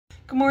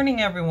Good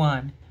morning,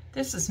 everyone.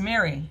 This is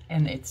Mary,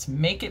 and it's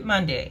Make It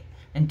Monday.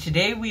 And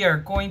today we are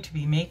going to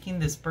be making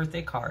this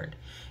birthday card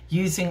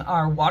using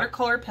our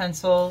watercolor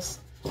pencils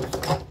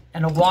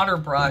and a water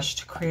brush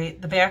to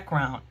create the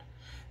background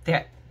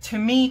that, to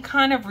me,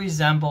 kind of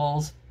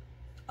resembles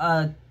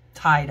a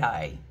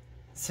tie-dye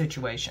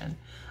situation.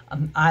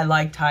 I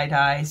like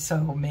tie-dye,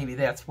 so maybe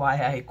that's why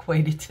I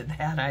equated to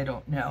that. I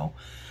don't know.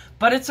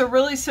 But it's a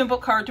really simple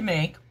card to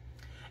make,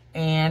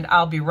 and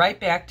I'll be right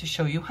back to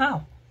show you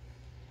how.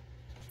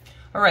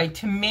 All right,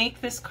 to make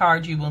this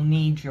card, you will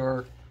need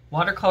your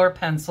watercolor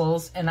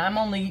pencils, and I'm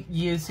only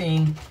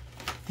using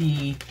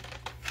the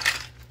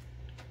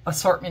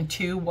assortment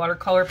 2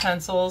 watercolor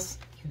pencils.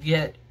 You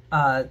get,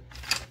 I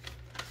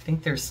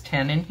think there's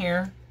 10 in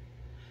here.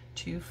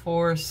 2,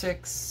 4,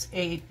 6,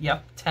 8,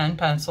 yep, 10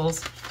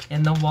 pencils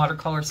in the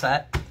watercolor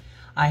set.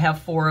 I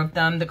have 4 of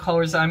them. The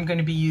colors I'm going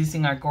to be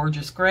using are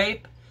Gorgeous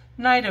Grape,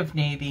 Night of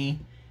Navy,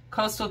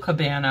 Coastal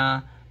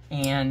Cabana,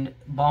 and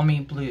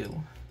Balmy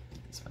Blue.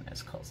 This one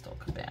is Coastal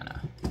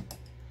Cabana.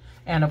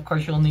 And of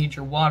course you'll need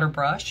your water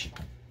brush.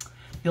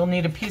 You'll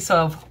need a piece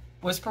of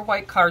Whisper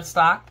White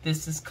cardstock.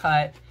 This is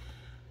cut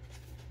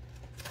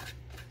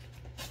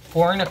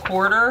 4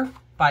 1/4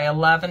 by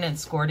 11 and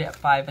scored at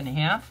 5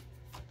 1/2.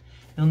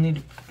 You'll need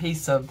a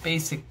piece of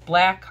basic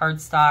black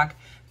cardstock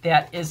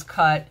that is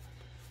cut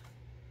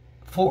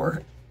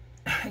 4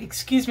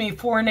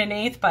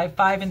 1/8 by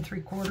 5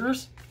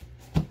 3/4.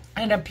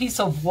 And a piece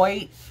of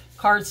white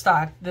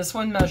cardstock. This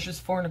one measures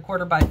 4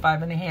 1/4 by 5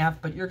 1/2,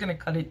 but you're going to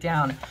cut it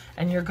down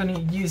and you're going to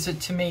use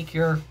it to make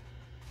your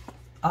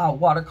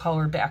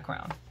watercolor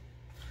background.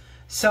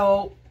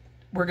 So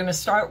we're going to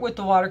start with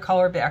the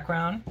watercolor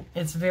background.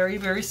 It's very,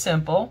 very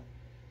simple.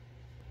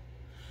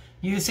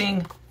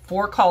 Using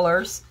 4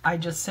 colors, I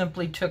just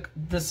simply took,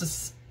 this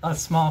is a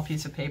small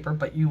piece of paper,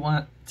 but you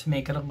want to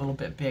make it a little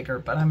bit bigger,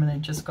 but I'm going to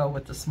just go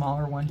with the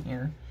smaller one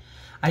here.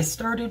 I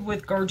started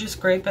with Gorgeous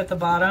Grape at the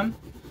bottom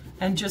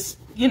and just,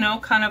 you know,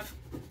 kind of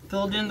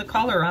filled in the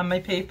color on my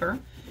paper.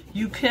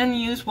 You can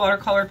use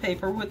watercolor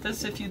paper with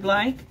this if you'd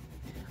like.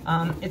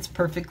 It's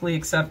perfectly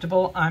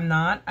acceptable. I'm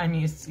not. I'm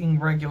using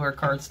regular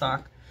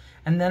cardstock.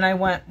 And then I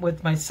went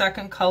with my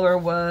second color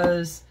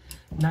was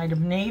Night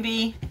of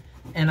Navy,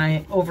 and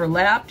I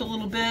overlapped a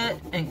little bit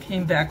and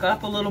came back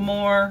up a little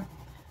more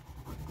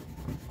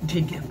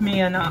to give me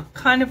a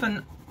kind of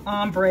an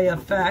ombre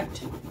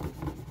effect.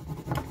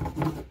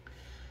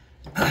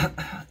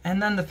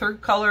 And then the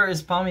third color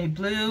is Balmy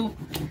Blue,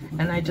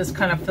 and I just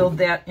kind of filled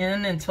that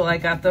in until I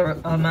got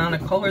the amount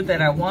of color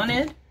that I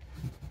wanted.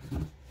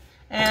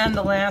 And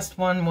the last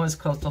one was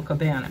Coastal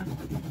Cabana.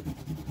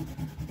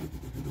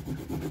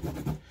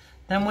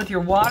 Then with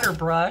your water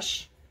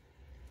brush,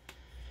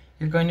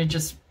 you're going to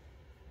just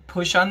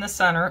push on the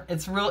center.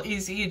 It's real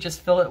easy. You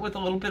just fill it with a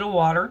little bit of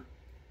water.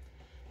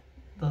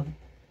 The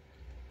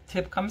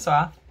tip comes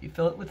off. You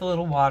fill it with a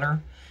little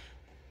water.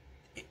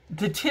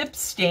 The tip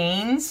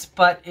stains,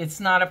 but it's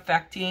not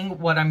affecting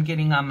what I'm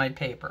getting on my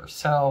paper.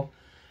 So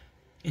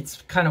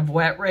it's kind of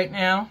wet right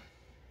now.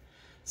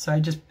 So I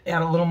just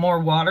add a little more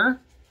water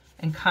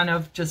and kind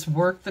of just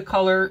work the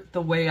color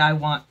the way I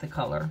want the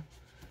color.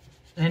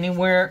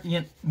 Anywhere, you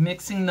know,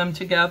 mixing them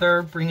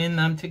together, bringing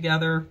them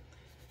together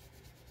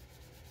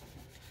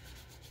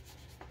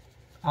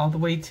all the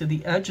way to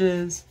the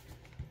edges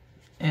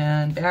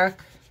and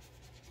back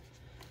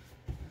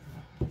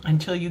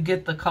until you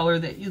get the color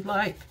that you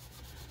like.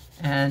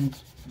 And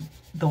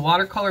the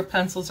watercolor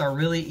pencils are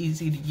really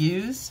easy to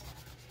use.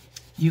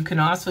 You can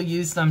also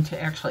use them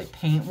to actually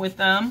paint with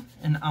them,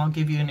 and I'll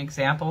give you an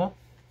example.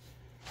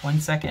 1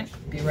 second,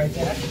 be right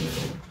back.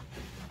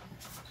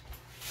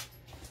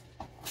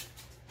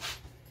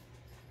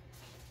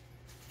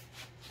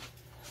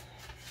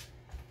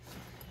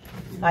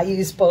 I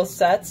use both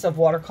sets of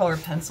watercolor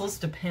pencils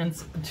to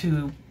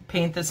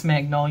paint this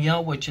Magnolia,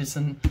 which is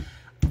in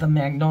the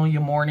Magnolia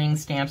Morning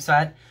stamp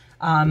set.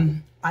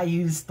 I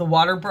used the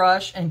water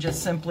brush and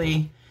just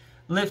simply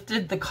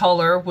lifted the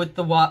color with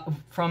the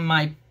from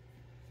my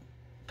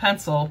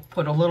pencil,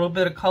 put a little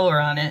bit of color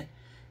on it,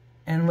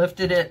 and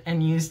lifted it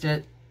and used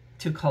it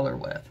to color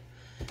with.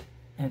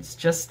 And it's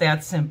just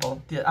that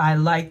simple. I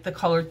like the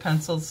colored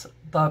pencils,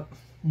 the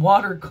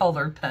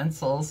watercolor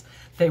pencils.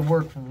 They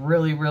work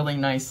really, really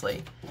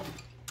nicely.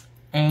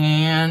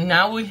 And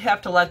now we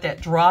have to let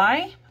that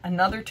dry.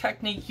 Another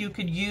technique you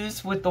could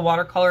use with the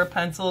watercolor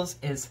pencils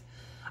is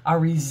a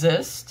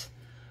resist,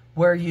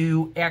 where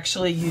you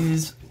actually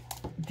use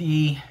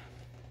the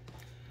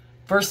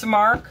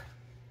Versamark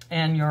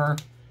and your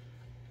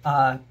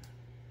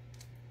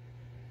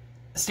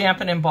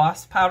Stampin'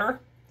 Emboss powder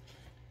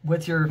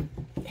with your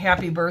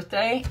happy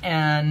birthday,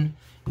 and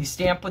you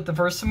stamp with the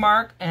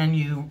Versamark and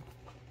you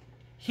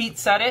heat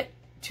set it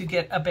to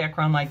get a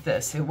background like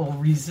this. It will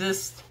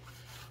resist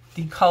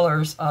the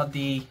colors of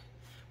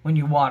when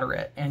you water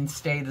it and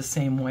stay the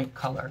same white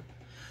color.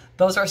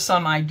 Those are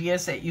some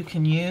ideas that you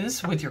can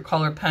use with your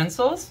colored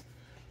pencils.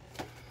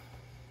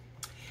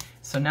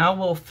 So now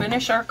we'll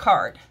finish our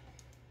card.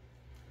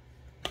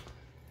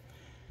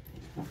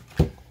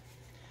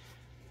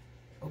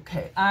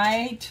 Okay,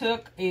 I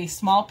took a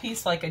small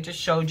piece like I just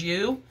showed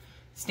you,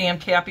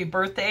 stamped Happy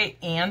Birthday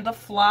and the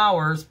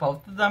flowers,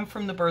 both of them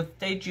from the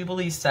Birthday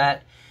Jubilee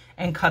set,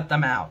 and cut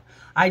them out.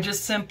 I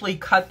just simply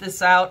cut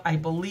this out. I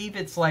believe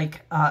it's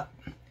like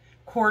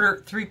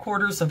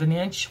 3/4 of an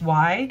inch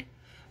wide.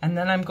 And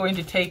then I'm going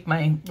to take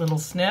my little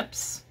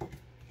snips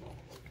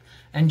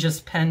and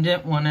just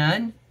pendant one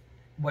end.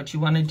 What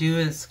you want to do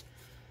is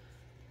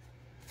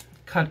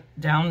cut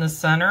down the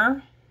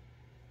center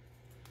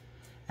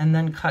and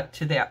then cut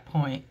to that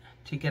point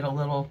to get a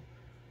little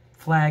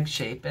flag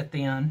shape at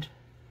the end.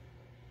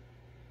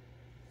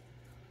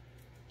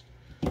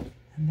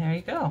 And there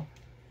you go.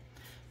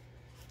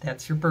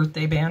 That's your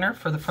birthday banner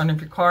for the front of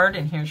your card,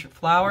 and here's your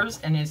flowers.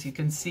 And as you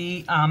can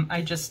see,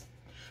 I just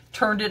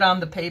turned it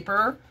on the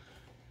paper,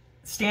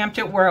 stamped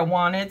it where I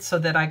wanted so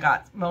that I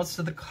got most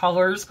of the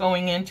colors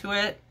going into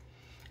it,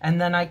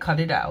 and then I cut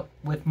it out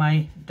with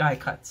my die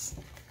cuts.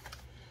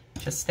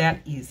 Just that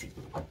easy.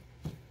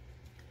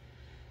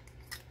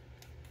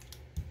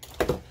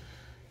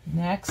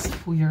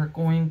 Next, we are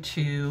going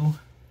to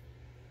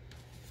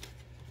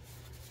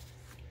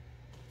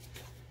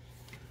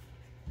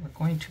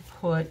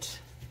put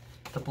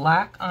the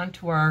black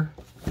onto our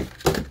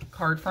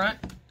card front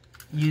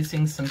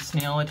using some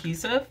Snail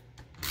Adhesive.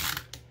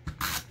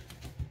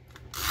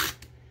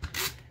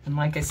 And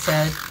like I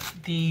said,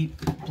 the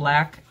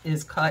black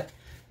is cut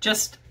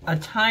just a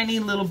tiny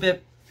little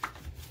bit,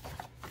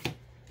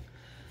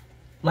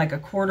 like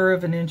 1/4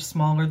 of an inch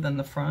smaller than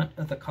the front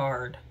of the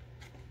card.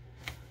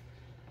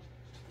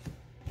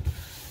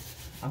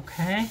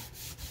 Okay.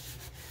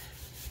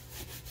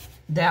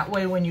 That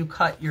way, when you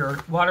cut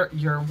your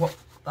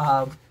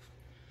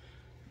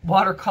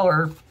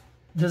watercolor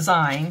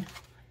design,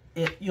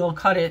 you'll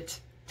cut it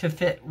to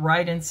fit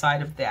right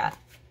inside of that.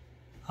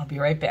 I'll be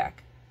right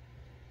back.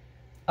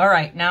 All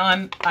right, now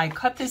I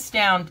cut this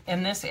down,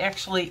 and this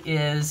actually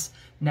is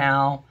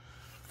now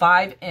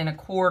 5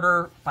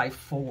 1/4 by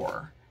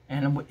 4.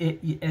 And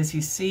as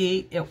you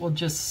see, it will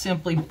just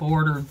simply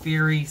border a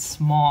very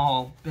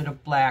small bit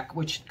of black,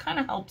 which kind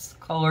of helps the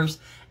colors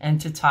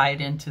and to tie it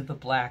into the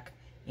black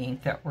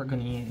ink that we're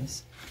going to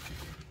use.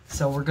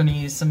 So we're going to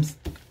use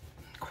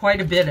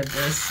quite a bit of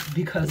this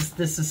because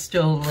this is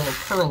still a little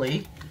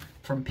curly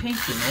from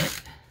painting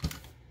it.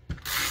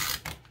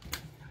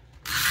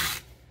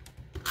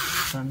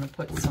 So I'm going to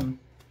put some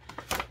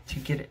to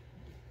get it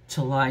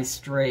to lie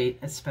straight,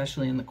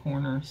 especially in the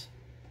corners.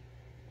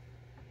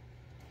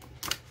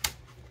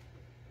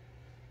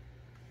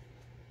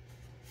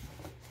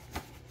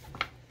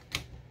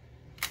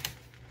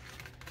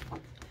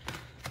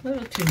 A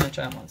little too much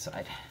on one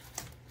side.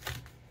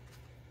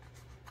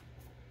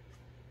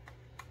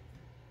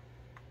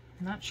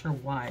 I'm not sure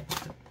why, but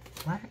the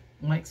black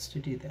likes to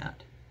do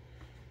that.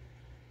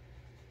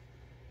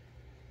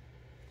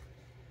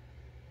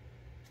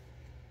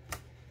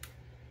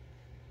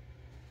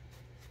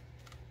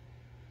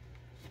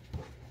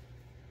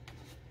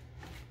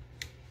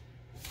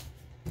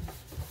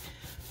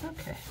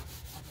 Okay.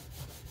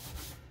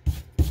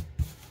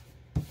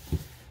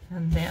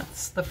 And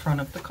that's the front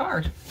of the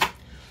card.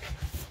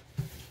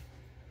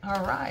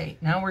 All right,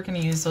 now we're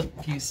going to use a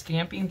few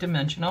Stampin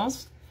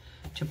Dimensionals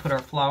to put our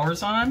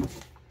flowers on.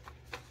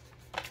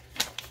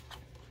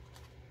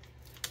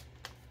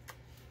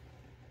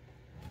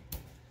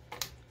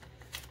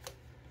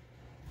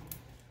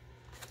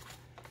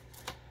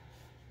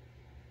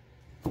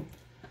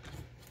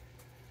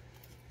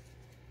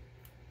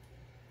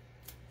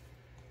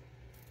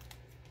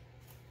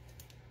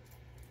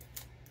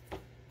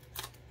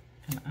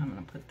 And I'm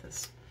going to put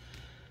this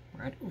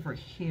right over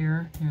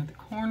here near the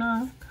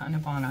corner, kind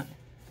of on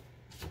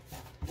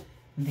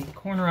the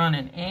corner on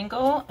an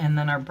angle, and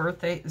then our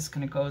birthday is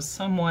going to go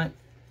somewhat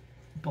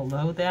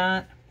below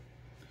that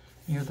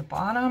near the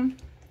bottom.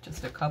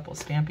 Just a couple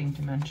Stampin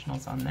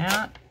Dimensionals on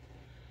that.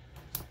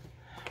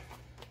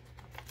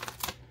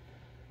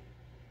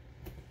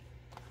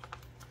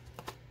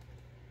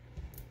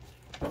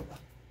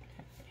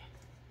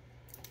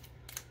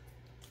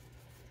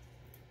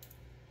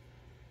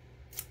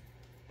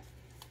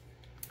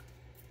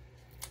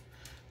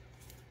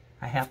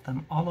 I have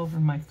them all over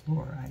my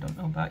floor. I don't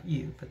know about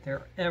you, but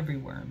they're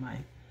everywhere in my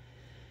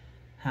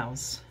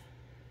house.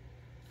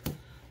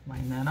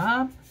 Line that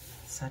up,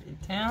 set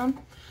it down,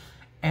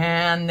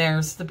 and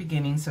there's the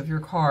beginnings of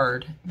your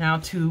card. Now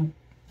to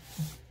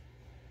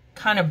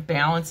kind of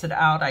balance it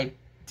out, I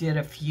did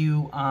a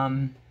few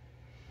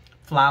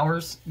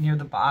flowers near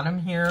the bottom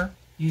here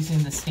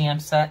using the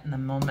stamp set and the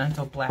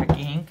Memento black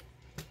ink.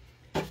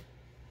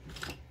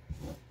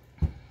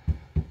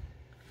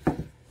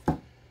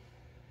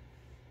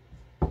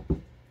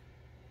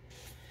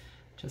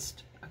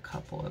 Just a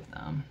couple of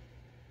them.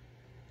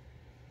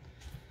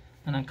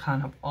 And I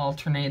kind of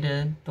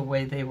alternated the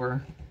way they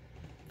were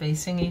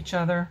facing each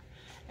other.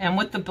 And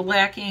with the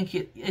black ink,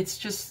 it's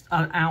just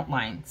an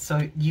outline,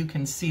 so you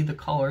can see the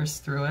colors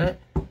through it.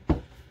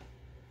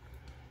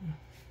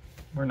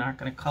 We're not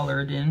going to color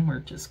it in, we're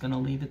just going to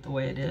leave it the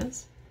way it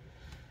is.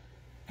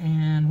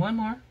 And one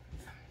more.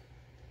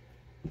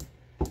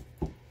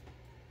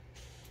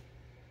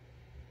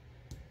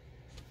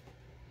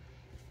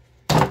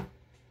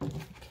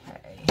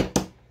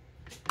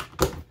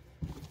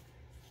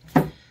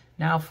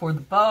 Now for the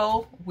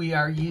bow, we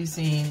are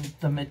using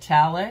the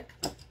Metalic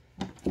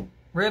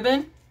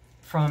ribbon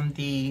from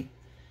the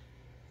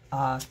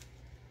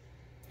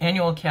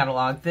annual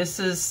catalog. This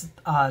is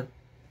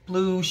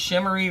blue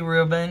shimmery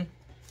ribbon.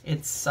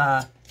 It's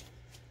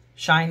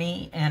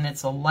shiny and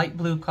it's a light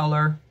blue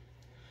color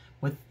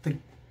with the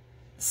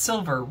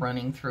silver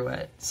running through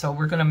it. So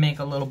we're going to make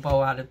a little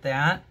bow out of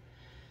that.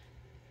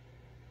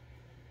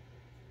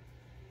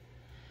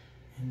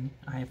 And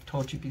I have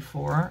told you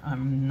before,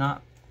 I'm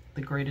not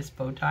the greatest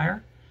bow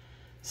tire.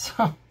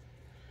 So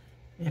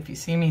if you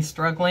see me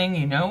struggling,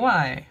 you know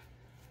why.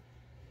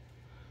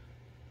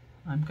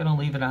 I'm going to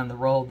leave it on the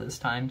roll this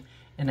time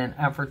in an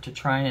effort to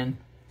try and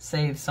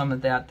save some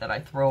of that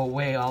I throw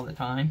away all the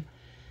time.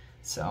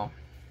 So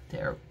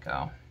there we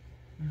go.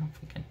 Now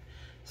if we can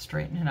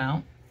straighten it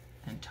out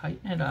and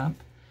tighten it up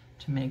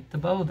to make the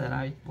bow that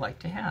I like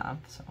to have.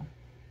 So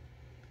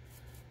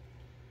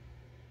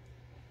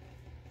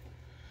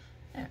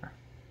there,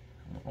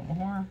 a little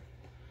more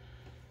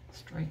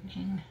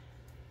straightening.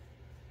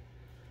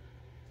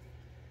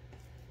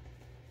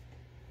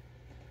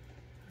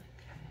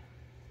 Okay,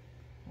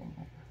 a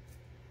little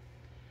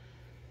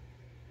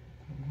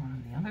more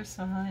on the other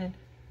side.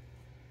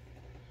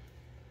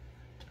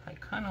 I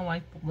kind of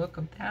like the look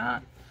of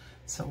that.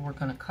 So we're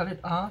going to cut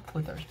it off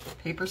with our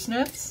paper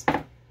snips.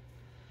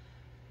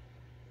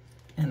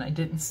 And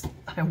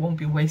I won't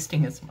be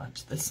wasting as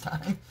much this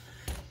time.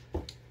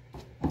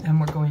 And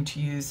we're going to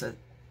use a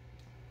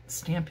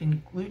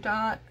stamping glue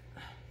dot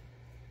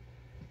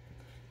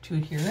to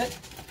adhere it.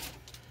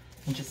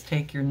 And just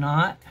take your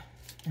knot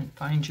and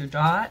find your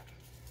dot.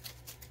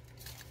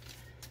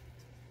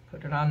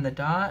 Put it on the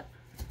dot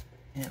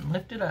and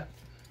lift it up.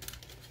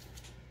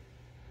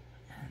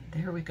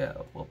 And there we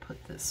go. We'll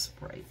put this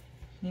right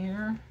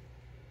here.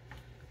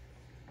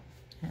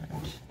 And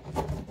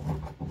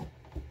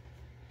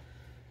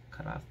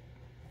cut off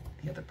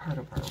the other part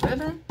of our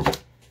ribbon.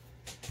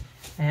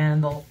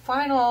 And the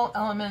final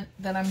element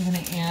that I'm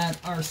going to add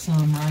are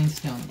some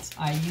rhinestones.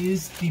 I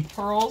used the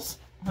pearls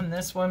on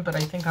this one, but I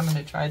think I'm going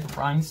to try the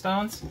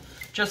rhinestones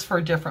just for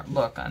a different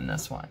look on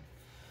this one.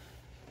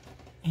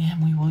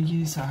 And we will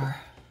use our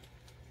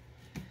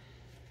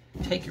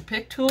take your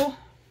pick tool.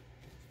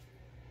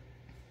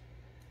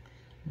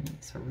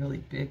 It's a really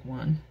big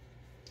one.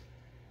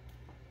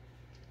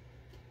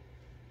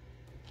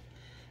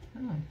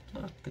 Oh,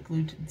 look, the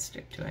glue didn't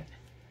stick to it.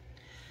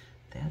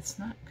 That's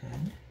not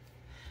good.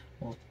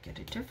 We'll get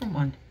a different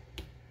one.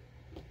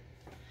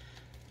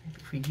 Maybe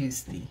if we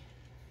use the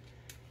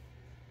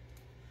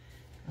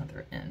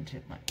other end,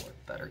 it might work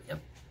better. Yep,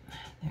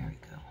 there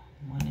we go.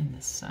 One in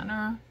the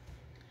center.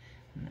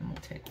 And then we'll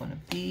take one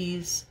of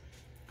these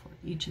for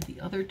each of the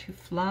other two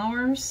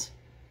flowers.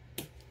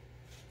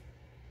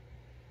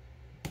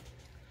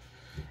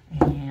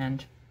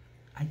 And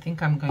I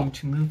think I'm going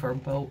to move our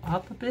bow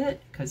up a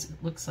bit because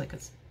it looks like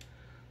it's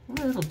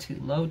a little too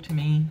low to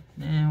me.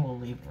 Nah, we'll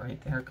leave it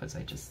right there because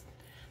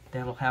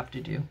that'll have to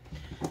do.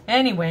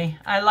 Anyway,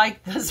 I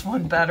like this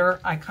one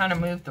better. I kind of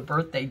moved the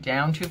birthday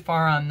down too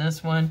far on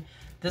this one.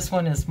 This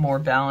one is more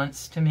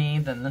balanced to me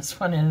than this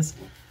one is.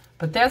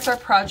 But that's our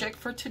project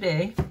for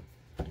today.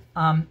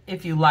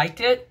 If you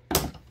liked it,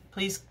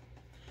 please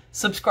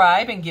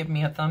subscribe and give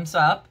me a thumbs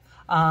up.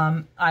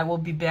 I will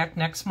be back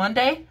next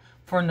Monday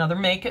for another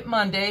Make It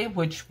Monday,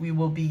 which we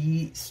will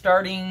be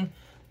starting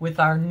with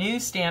our new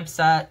stamp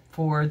set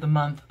for the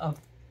month of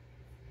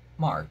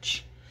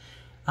March.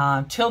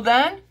 Till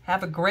then,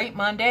 have a great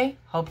Monday.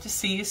 Hope to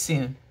see you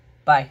soon.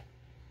 Bye.